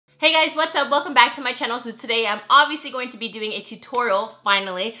Hey guys, what's up? Welcome back to my channel. So today I'm obviously going to be doing a tutorial,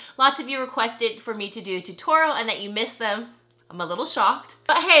 finally. Lots of you requested for me to do a tutorial and that you missed them. I'm a little shocked.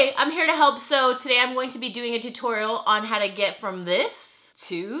 But hey, I'm here to help. So today I'm going to be doing a tutorial on how to get from this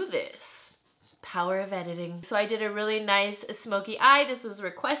to this. Power of editing. So I did a really nice smoky eye. This was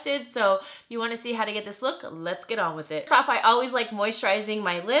requested. So if you want to see how to get this look, let's get on with it. First off, I always like moisturizing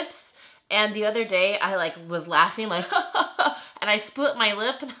my lips. And the other day I was laughing and I split my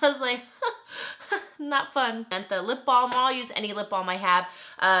lip and I was like, not fun. And the lip balm, I'll use any lip balm I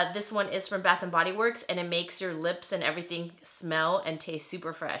have. This one is from Bath & Body Works and it makes your lips and everything smell and taste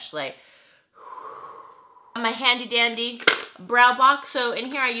super fresh. Like, my handy dandy brow box. So in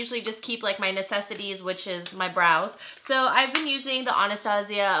here I usually just keep like my necessities, which is my brows. So I've been using the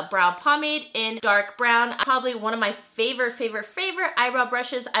Anastasia brow pomade in dark brown. Probably one of my favorite eyebrow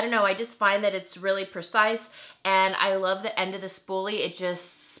brushes. I don't know, I just find that it's really precise and I love the end of the spoolie. It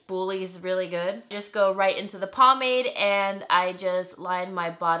just spoolies really good. Just go right into the pomade and I just line my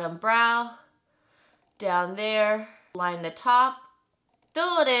bottom brow down there, line the top,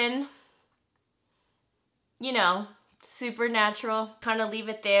 fill it in. You know, super natural. Kind of leave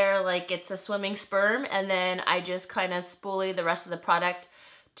it there like it's a swimming sperm, and then I just kind of spoolie the rest of the product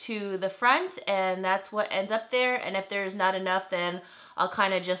to the front, and that's what ends up there. And if there's not enough, then I'll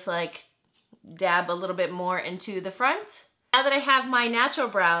kind of just like dab a little bit more into the front. Now that I have my natural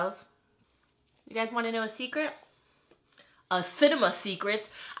brows, you guys want to know a secret? Cinema Secrets.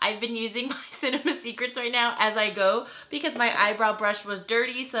 I've been using my Cinema Secrets right now as I go because my eyebrow brush was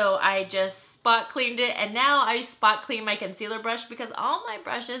dirty, so I just spot cleaned it, and now I spot clean my concealer brush because all my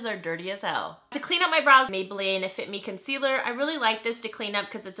brushes are dirty as hell. To clean up my brows, Maybelline Fit Me Concealer. I really like this to clean up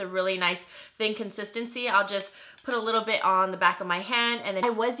because it's a really nice thin consistency. I'll just put a little bit on the back of my hand, and then I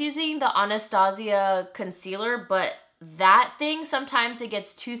was using the Anastasia concealer, but that thing, sometimes it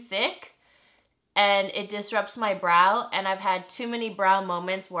gets too thick and it disrupts my brow, and I've had too many brow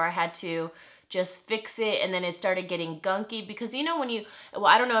moments where I had to just fix it and then it started getting gunky because you know when you, well,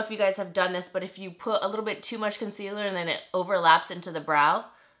 I don't know if you guys have done this, but if you put a little bit too much concealer and then it overlaps into the brow,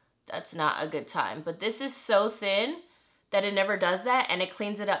 that's not a good time. But this is so thin that it never does that and it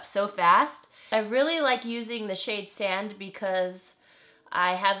cleans it up so fast. I really like using the shade Sand because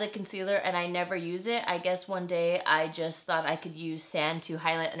I have the concealer and I never use it. I guess one day I just thought I could use sand to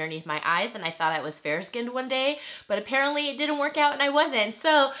highlight underneath my eyes and I thought I was fair-skinned one day, but apparently it didn't work out and I wasn't.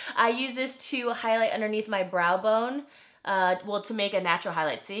 So I use this to highlight underneath my brow bone, well, to make a natural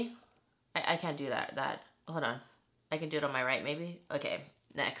highlight. See? I can't do that. Hold on. I can do it on my right maybe? Okay.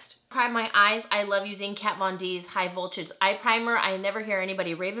 Next. Prime my eyes. I love using Kat Von D's High Voltage Eye Primer. I never hear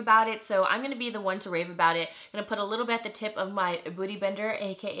anybody rave about it, so I'm going to be the one to rave about it. I'm going to put a little bit at the tip of my Booty Bender,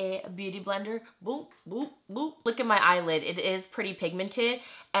 aka Beauty Blender. Boop, boop, boop. Look at my eyelid. It is pretty pigmented,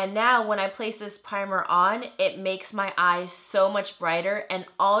 and now when I place this primer on, it makes my eyes so much brighter, and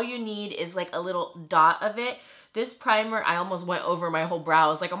all you need is like a little dot of it. This primer, I almost went over my whole brow. I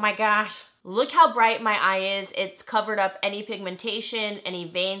was like, oh my gosh. Look how bright my eye is. It's covered up any pigmentation, any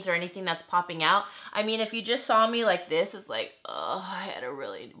veins, or anything that's popping out. I mean, if you just saw me like this, it's like, oh, I had a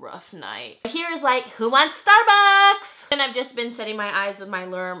really rough night. Here's like, who wants Starbucks? And I've just been setting my eyes with my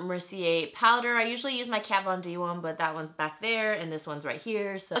Laura Mercier powder. I usually use my Kat Von D one, but that one's back there, and this one's right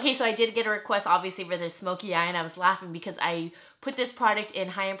here. So, okay, so I did get a request, obviously, for this smoky eye, and I was laughing because I put this product in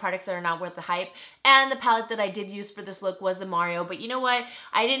high-end products that are not worth the hype. And the palette that I did use for this look was the Mario. But you know what?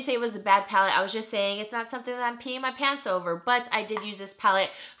 I didn't say it was a bad palette. I was just saying it's not something that I'm peeing my pants over. But I did use this palette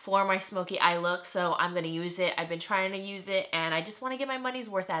for my smoky eye look, so I'm going to use it. I've been trying to use it, and I just want to get my money's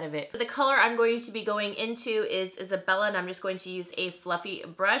worth out of it. The color I'm going to be going into is Isabella, and I'm just going to use a fluffy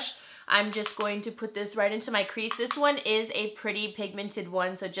brush. I'm just going to put this right into my crease. This one is a pretty pigmented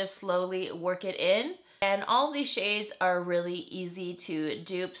one, so just slowly work it in. And all these shades are really easy to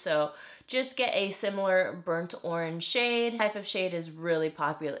dupe, so just get a similar burnt orange shade. Type of shade is really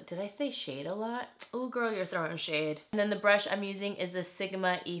popular. Did I say shade a lot? Oh girl, you're throwing shade. And then the brush I'm using is the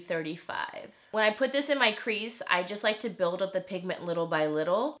Sigma E35. When I put this in my crease, I just like to build up the pigment little by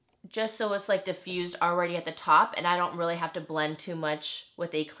little, just so it's like diffused already at the top and I don't really have to blend too much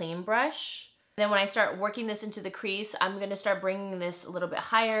with a clean brush. Then when I start working this into the crease, I'm going to start bringing this a little bit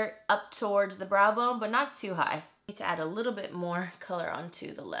higher up towards the brow bone, but not too high. I need to add a little bit more color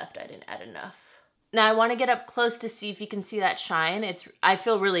onto the left. I didn't add enough. Now I want to get up close to see if you can see that shine. I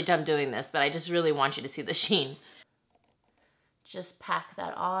feel really dumb doing this, but I just really want you to see the sheen. Just pack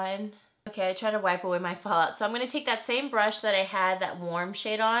that on. Okay, I try to wipe away my fallout. So I'm going to take that same brush that I had that warm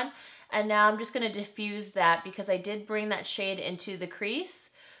shade on, and now I'm just going to diffuse that because I did bring that shade into the crease.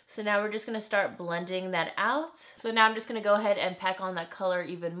 So now we're just gonna start blending that out. So now I'm just gonna go ahead and pack on that color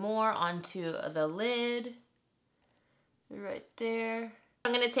even more onto the lid. Right there.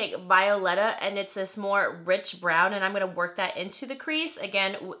 I'm gonna take Violetta, and it's this more rich brown, and I'm gonna work that into the crease.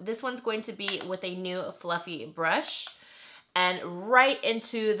 Again, this one's going to be with a new fluffy brush and right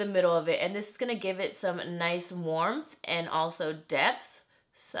into the middle of it. And this is gonna give it some nice warmth and also depth.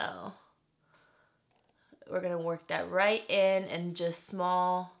 So we're gonna work that right in just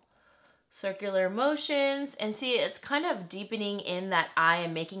small circular motions, and see, it's kind of deepening in that eye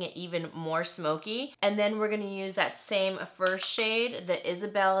and making it even more smoky. And then we're gonna use that same first shade, the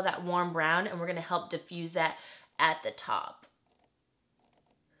Isabel, that warm brown, and we're gonna help diffuse that at the top.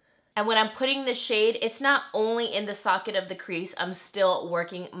 And when I'm putting the shade, it's not only in the socket of the crease, I'm still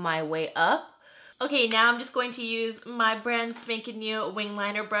working my way up. Okay, now I'm just going to use my brand spanking new wing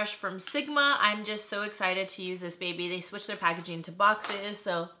liner brush from Sigma. I'm just so excited to use this baby. They switched their packaging to boxes,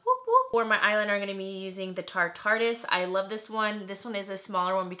 so whoop whoop. For my eyeliner, I'm gonna be using the Tarte Tartus. I love this one. This one is a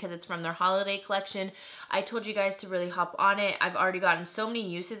smaller one because it's from their holiday collection. I told you guys to really hop on it. I've already gotten so many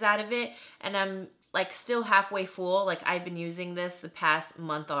uses out of it, and I'm like still halfway full. Like, I've been using this the past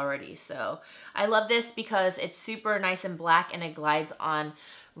month already. So I love this because it's super nice and black, and it glides on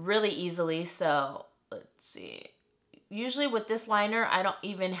really easily. So let's see. Usually with this liner, I don't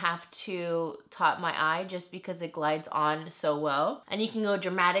even have to top my eye just because it glides on so well. And you can go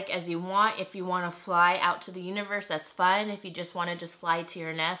dramatic as you want. If you want to fly out to the universe, that's fine. If you just want to just fly to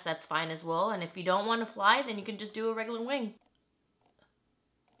your nest, that's fine as well. And if you don't want to fly, then you can just do a regular wing.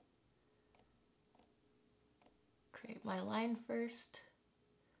 Create my line first.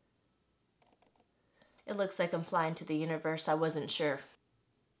 It looks like I'm flying to the universe. I wasn't sure.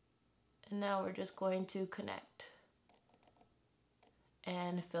 And now we're just going to connect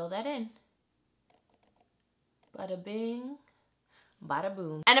and fill that in. Bada bing, bada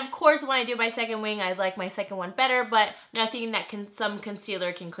boom. And of course, when I do my second wing, I like my second one better, but nothing that some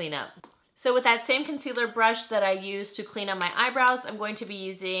concealer can clean up. So with that same concealer brush that I use to clean up my eyebrows, I'm going to be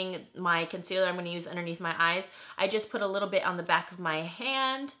using my concealer I'm going to use underneath my eyes. I just put a little bit on the back of my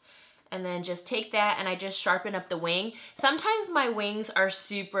hand, and then just take that and I just sharpen up the wing. Sometimes my wings are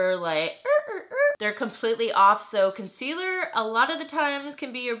super like, they're completely off. So concealer, a lot of the times,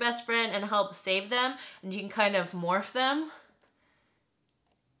 can be your best friend and help save them. And you can kind of morph them.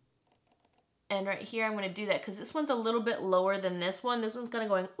 And right here, I'm gonna do that because this one's a little bit lower than this one. This one's gonna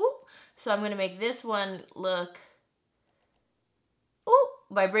go ooh. So I'm gonna make this one look ooh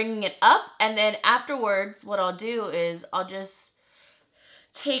by bringing it up. And then afterwards, what I'll do is I'll just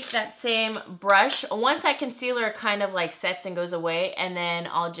take that same brush once that concealer kind of like sets and goes away, and then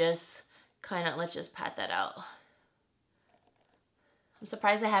I'll just kind of, let's just pat that out. I'm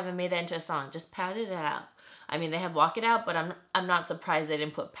surprised I haven't made that into a song. Just pat it out. I mean, they have walk it out, but I'm not surprised they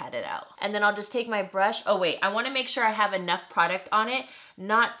didn't put pat it out. And then I'll just take my brush. Oh wait, I want to make sure I have enough product on it.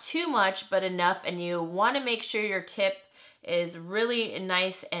 Not too much, but enough. And you want to make sure your tip is really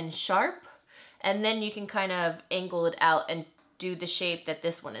nice and sharp. And then you can kind of angle it out and do the shape that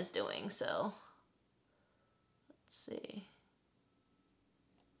this one is doing. So let's see.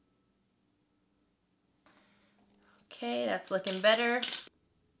 Okay, that's looking better.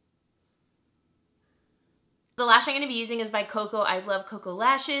 The lash I'm going to be using is by KOKO. I love KOKO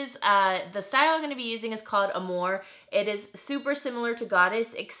lashes. The style I'm going to be using is called Amore. It is super similar to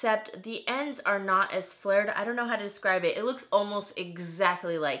Goddess, except the ends are not as flared. I don't know how to describe it. It looks almost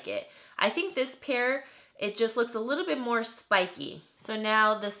exactly like it. I think this pair, it just looks a little bit more spiky. So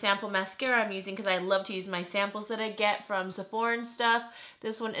now the sample mascara I'm using, because I love to use my samples that I get from Sephora and stuff.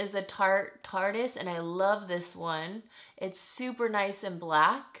 This one is the Tarte Tartus, and I love this one. It's super nice and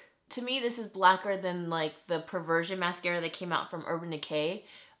black. To me, this is blacker than like the Perversion mascara that came out from Urban Decay.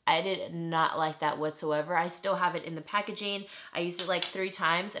 I did not like that whatsoever. I still have it in the packaging. I used it like 3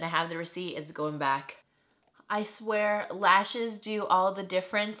 times and I have the receipt. It's going back. I swear, lashes do all the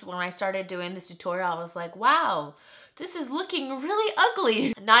difference. When I started doing this tutorial, I was like, wow, this is looking really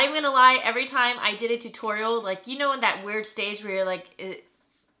ugly. Not even gonna lie, every time I did a tutorial, like, you know, in that weird stage where you're like,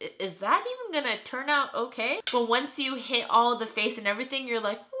 is that even gonna turn out okay? But once you hit all the face and everything, you're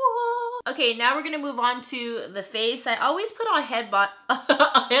like, whoa. Okay, now we're gonna move on to the face. I always put on a head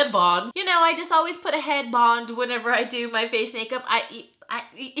bond. You know, I just always put a head bond whenever I do my face makeup.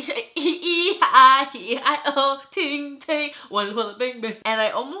 E-I-O, ting, ting, walla, bang, bang. And I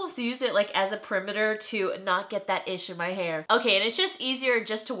almost use it like as a perimeter to not get that ish in my hair. Okay, and it's just easier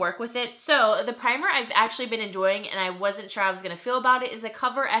just to work with it. So the primer I've actually been enjoying, and I wasn't sure how I was gonna feel about it, is the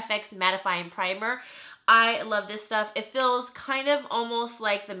Cover FX Mattifying Primer. I love this stuff. It feels kind of almost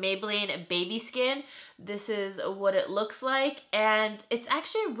like the Maybelline Baby Skin. this is what it looks like, and it's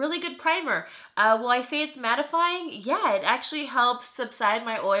actually a really good primer. Will I say it's mattifying? Yeah, it actually helps subside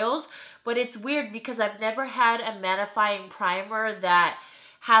my oils, but it's weird because I've never had a mattifying primer that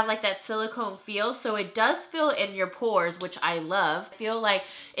has like that silicone feel, so it does feel in your pores, which I love. I feel like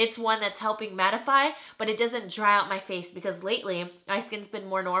it's one that's helping mattify, but it doesn't dry out my face, because lately my skin's been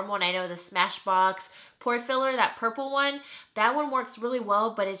more normal, and I know the Smashbox pore filler, that purple one, that one works really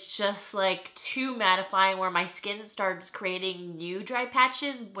well, but it's just like too mattifying where my skin starts creating new dry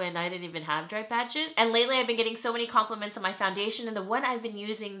patches when I didn't even have dry patches. And lately I've been getting so many compliments on my foundation, and the one I've been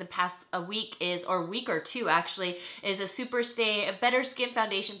using the past week or two actually, is a Super Stay Better Skin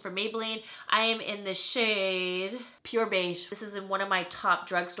Foundation from Maybelline. I am in the shade Pure Beige. This is in one of my top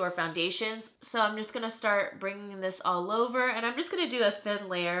drugstore foundations. So I'm just gonna start bringing this all over, and I'm just gonna do a thin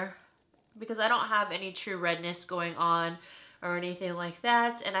layer because I don't have any true redness going on or anything like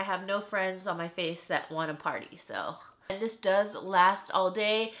that, and I have no friends on my face that want to party, so. And this does last all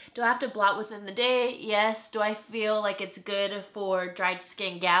day. Do I have to blot within the day? Yes. Do I feel like it's good for dried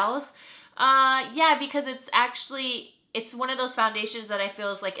skin gals? Yeah, because it's one of those foundations that I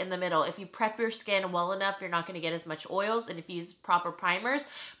feel is like in the middle. If you prep your skin well enough, you're not going to get as much oils, and if you use proper primers.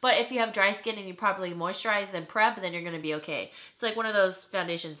 But if you have dry skin and you properly moisturize and prep, then you're going to be okay. It's like one of those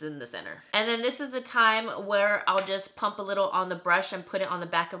foundations in the center. And then this is the time where I'll just pump a little on the brush and put it on the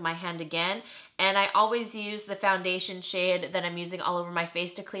back of my hand again. And I always use the foundation shade that I'm using all over my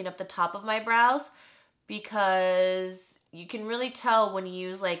face to clean up the top of my brows, because you can really tell when you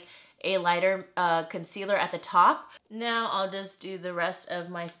use like a lighter concealer at the top. Now I'll just do the rest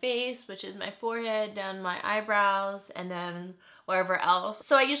of my face, which is my forehead, down my eyebrows, and then wherever else.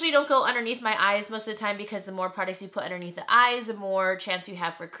 So I usually don't go underneath my eyes most of the time, because the more products you put underneath the eyes, the more chance you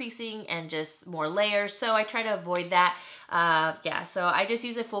have for creasing and just more layers. So I try to avoid that. Yeah, so I just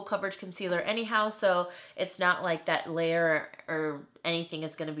use a full coverage concealer anyhow, so it's not like that layer or anything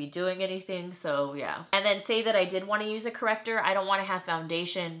is going to be doing anything. So yeah. And then say that I did want to use a corrector. I don't want to have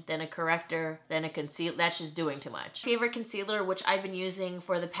foundation, then a corrector, then a concealer. That's just doing too much. Favorite concealer, which I've been using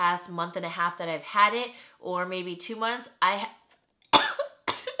for the past month and a half that I've had it, or maybe 2 months,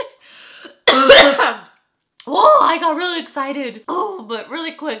 oh, I got really excited. Oh, but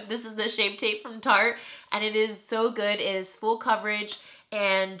really quick, this is the Shape Tape from Tarte, and it is so good. It is full coverage,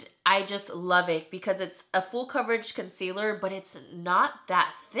 and I just love it because it's a full coverage concealer, but it's not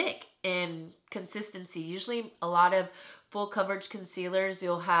that thick in consistency. Usually a lot of full coverage concealers,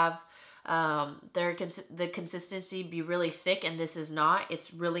 you'll have the consistency be really thick, and this is not.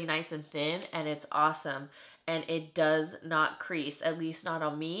 It's really nice and thin, and it's awesome. And it does not crease, at least not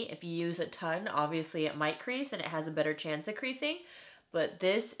on me. If you use a ton, obviously it might crease and it has a better chance of creasing, but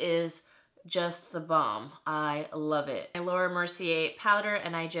this is just the bomb. I love it. My Laura Mercier powder,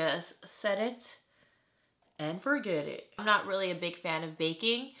 and I just set it and forget it. I'm not really a big fan of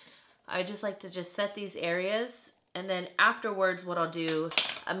baking. I just like to just set these areas, and then afterwards what I'll do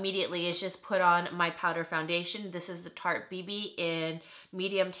immediately is just put on my powder foundation. This is the Tarte BB in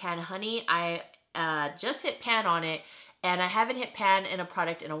Medium Tan Honey. I just hit pan on it, and I haven't hit pan in a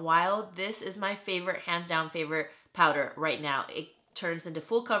product in a while. This is my favorite, hands down favorite powder right now. It turns into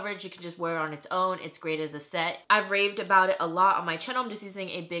full coverage. You can just wear it on its own. It's great as a set. I've raved about it a lot on my channel. I'm just using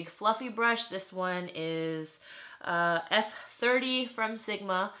a big fluffy brush. This one is F30 from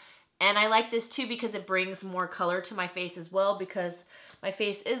Sigma, and I like this too because it brings more color to my face as well, because my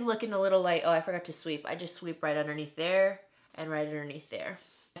face is looking a little like, oh, I forgot to sweep. I just sweep right underneath there and right underneath there.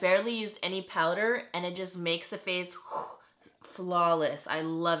 I barely used any powder, and it just makes the face flawless. I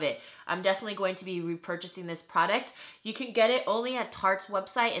love it. I'm definitely going to be repurchasing this product. You can get it only at Tarte's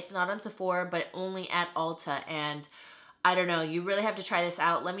website. It's not on Sephora, but only at Ulta, and I don't know. You really have to try this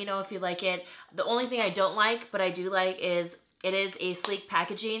out. Let me know if you like it. The only thing I don't like, but I do like, is it is a sleek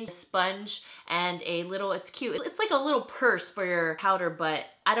packaging, a sponge, and a little, it's cute. It's like a little purse for your powder, but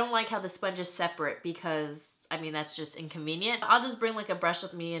I don't like how the sponge is separate, because I mean, that's just inconvenient. I'll just bring like a brush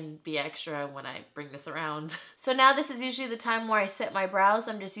with me and be extra when I bring this around. So now this is usually the time where I set my brows.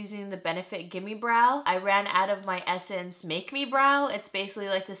 I'm just using the Benefit Gimme Brow. I ran out of my Essence Make Me Brow. It's basically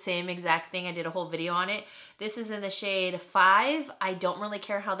like the same exact thing. I did a whole video on it. This is in the shade 5. I don't really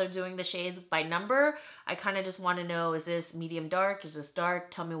care how they're doing the shades by number. I kind of just want to know, is this medium dark? Is this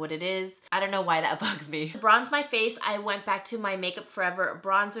dark? Tell me what it is. I don't know why that bugs me. To bronze my face, I went back to my Makeup Forever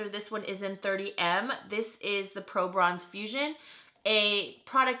bronzer. This one is in 30M. This is the Pro Bronze Fusion, a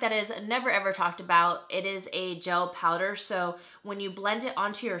product that is never ever talked about. It is a gel powder, so when you blend it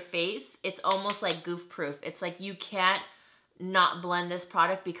onto your face, it's almost like goof proof. It's like you can't not blend this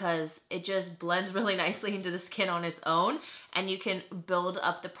product because it just blends really nicely into the skin on its own, and you can build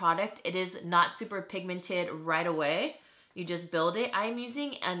up the product. It is not super pigmented right away. You just build it. I'm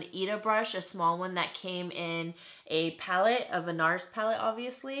using an Ita brush, a small one that came in a palette, a NARS palette,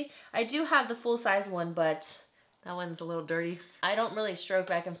 obviously. I do have the full size one, but that one's a little dirty. I don't really stroke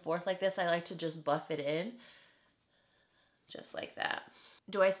back and forth like this. I like to just buff it in, just like that.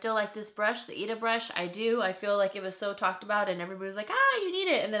 Do I still like this brush, the Ita brush? I do. I feel like it was so talked about and everybody was like, ah, you need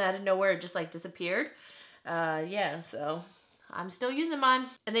it. And then out of nowhere, it just like disappeared. Yeah, so I'm still using mine.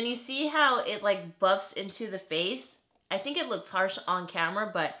 And then you see how it like buffs into the face. I think it looks harsh on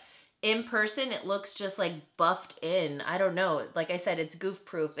camera, but in person, it looks just like buffed in. I don't know. Like I said, it's goof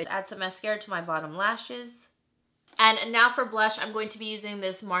proof. It adds some mascara to my bottom lashes. And now for blush, I'm going to be using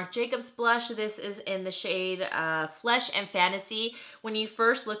this Marc Jacobs blush. This is in the shade Flesh and Fantasy. When you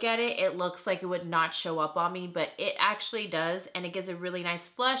first look at it, it looks like it would not show up on me, but it actually does, and it gives a really nice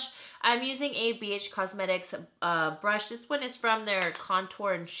flush. I'm using a BH Cosmetics brush. This one is from their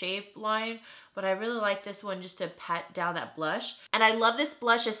Contour and Shape line, but I really like this one just to pat down that blush. And I love this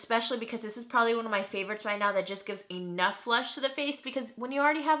blush especially because this is probably one of my favorites right now that just gives enough flush to the face, because when you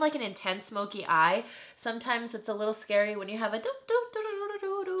already have like an intense smoky eye, sometimes it's a little scary when you have a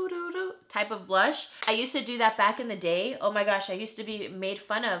type of blush. I used to do that back in the day. Oh my gosh, I used to be made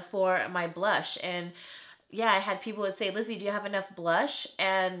fun of for my blush. And yeah, I had people would say, Lizzy, do you have enough blush?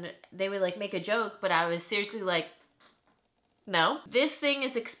 And they would like make a joke, but I was seriously like, no. This thing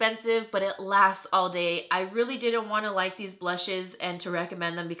is expensive, but it lasts all day. I really didn't want to like these blushes and to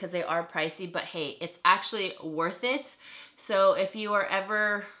recommend them because they are pricey, but hey, it's actually worth it. So if you are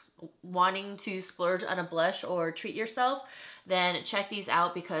ever wanting to splurge on a blush or treat yourself, then check these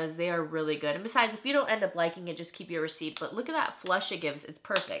out because they are really good. And besides, if you don't end up liking it, just keep your receipt. But look at that flush it gives. It's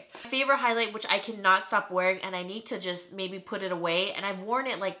perfect. My favorite highlight, which I cannot stop wearing, and I need to just maybe put it away, and I've worn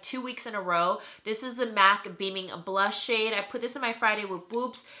it like 2 weeks in a row. This is the MAC Beaming Blush shade. I put this in my Friday with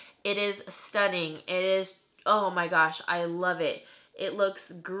Whoops. It is stunning. It is, oh my gosh, I love it. It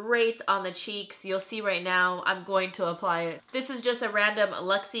looks great on the cheeks. You'll see right now, I'm going to apply it. This is just a random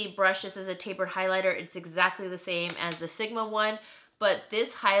Luxie brush. This is a tapered highlighter. It's exactly the same as the Sigma one, but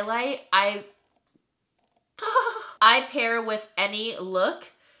this highlight, I pair with any look.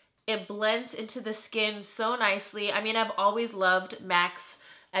 It blends into the skin so nicely. I mean, I've always loved MAC's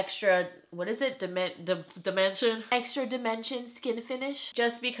extra, what is it, dimension? Extra dimension skin finish,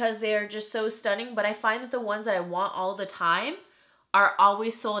 just because they are just so stunning. But I find that the ones that I want all the time are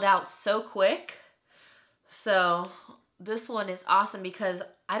always sold out so quick. So this one is awesome because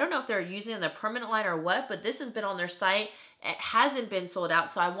I don't know if they're using the permanent line or what, but this has been on their site. It hasn't been sold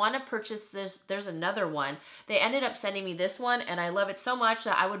out, so I want to purchase this. There's another one. They ended up sending me this one, and I love it so much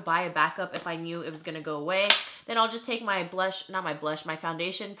that I would buy a backup if I knew it was going to go away. Then I'll just take my blush, not my blush, my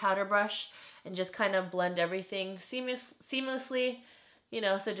foundation powder brush, and just kind of blend everything seamlessly. You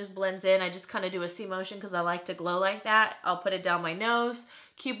know, so it just blends in. I just kind of do a C motion because I like to glow like that. I'll put it down my nose,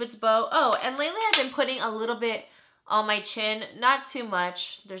 Cupid's bow. Oh, and lately I've been putting a little bit on my chin. Not too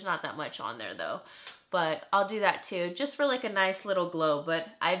much. There's not that much on there though. But I'll do that too, just for like a nice little glow. But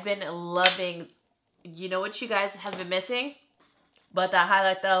I've been loving, you know what you guys have been missing? But that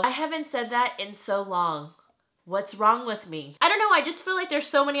highlight though. I haven't said that in so long. What's wrong with me? I don't know, I just feel like there's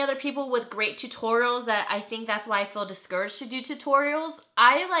so many other people with great tutorials that I think that's why I feel discouraged to do tutorials.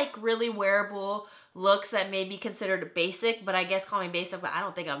 I like really wearable looks that may be considered basic, but I guess call me basic, but I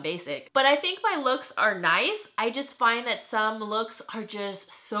don't think I'm basic. But I think my looks are nice. I just find that some looks are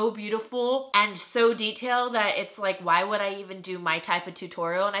just so beautiful and so detailed that it's like, why would I even do my type of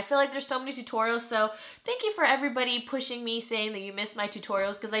tutorial? And I feel like there's so many tutorials, so thank you for everybody pushing me saying that you missed my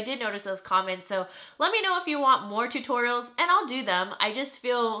tutorials, because I did notice those comments. So let me know if you want more tutorials and I'll do them. I just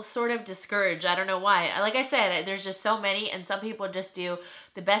feel sort of discouraged. I don't know why. Like I said, there's just so many, and some people just do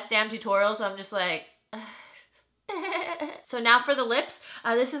the best damn tutorials. So I'm just like, so now for the lips,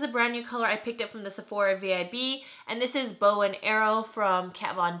 this is a brand new color. I picked it from the Sephora VIB, and this is Bow and Arrow from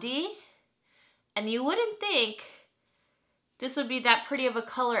Kat Von D. And you wouldn't think this would be that pretty of a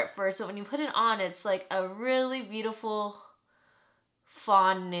color at first, but when you put it on, it's like a really beautiful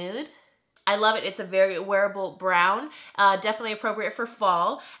fawn nude. I love it. It's a very wearable brown, definitely appropriate for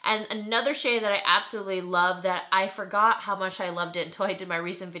fall. And another shade that I absolutely love that I forgot how much I loved it until I did my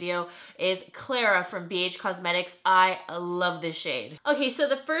recent video is Clara from BH Cosmetics. I love this shade. Okay, so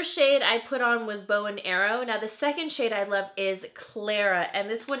the first shade I put on was Bow and Arrow. Now the second shade I love is Clara, and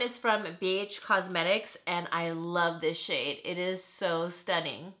this one is from BH Cosmetics, and I love this shade. It is so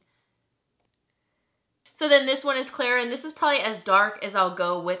stunning. So then this one is Clara, and this is probably as dark as I'll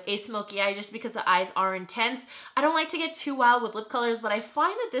go with a smoky eye just because the eyes are intense. I don't like to get too wild with lip colors, but I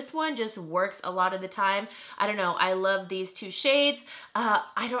find that this one just works a lot of the time. I don't know, I love these two shades.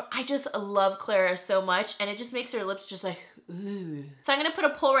 I just love Clara so much, and it just makes her lips just like, ooh. So I'm gonna put a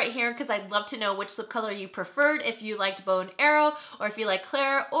poll right here because I'd love to know which lip color you preferred, if you liked bow and arrow, or if you like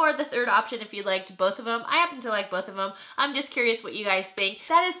Clara, or the third option if you liked both of them. I happen to like both of them. I'm just curious what you guys think.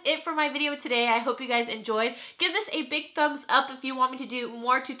 That is it for my video today. I hope you guys enjoyed. Give this a big thumbs up if you want me to do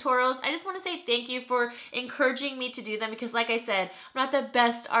more tutorials. I just want to say thank you for encouraging me to do them because like I said, I'm not the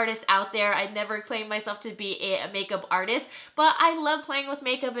best artist out there. I never claimed myself to be a makeup artist, but I love playing with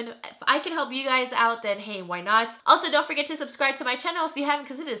makeup, and if I can help you guys out, then hey, why not? Also, don't forget to subscribe to my channel if you haven't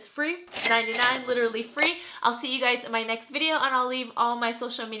because it is free, $99, literally free. I'll see you guys in my next video, and I'll leave all my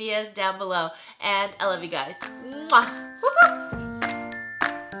social medias down below, and I love you guys. Mwah! Woo-hoo!